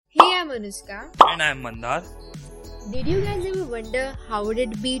I'm Anushka. And I'm Mandar. Did you guys ever wonder how would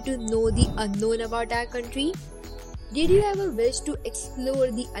it be to know the unknown about our country? Did you ever wish to explore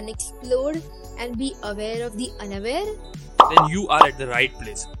the unexplored and be aware of the unaware? Then you are at the right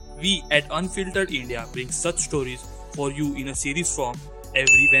place. We at Unfiltered India bring such stories for you in a series form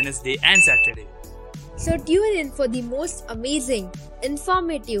every Wednesday and Saturday. So tune in for the most amazing,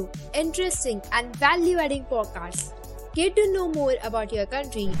 informative, interesting and value-adding podcasts. Get to know more about your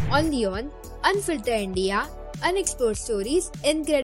country only on Unfiltered India, Unexplored Stories, Incredible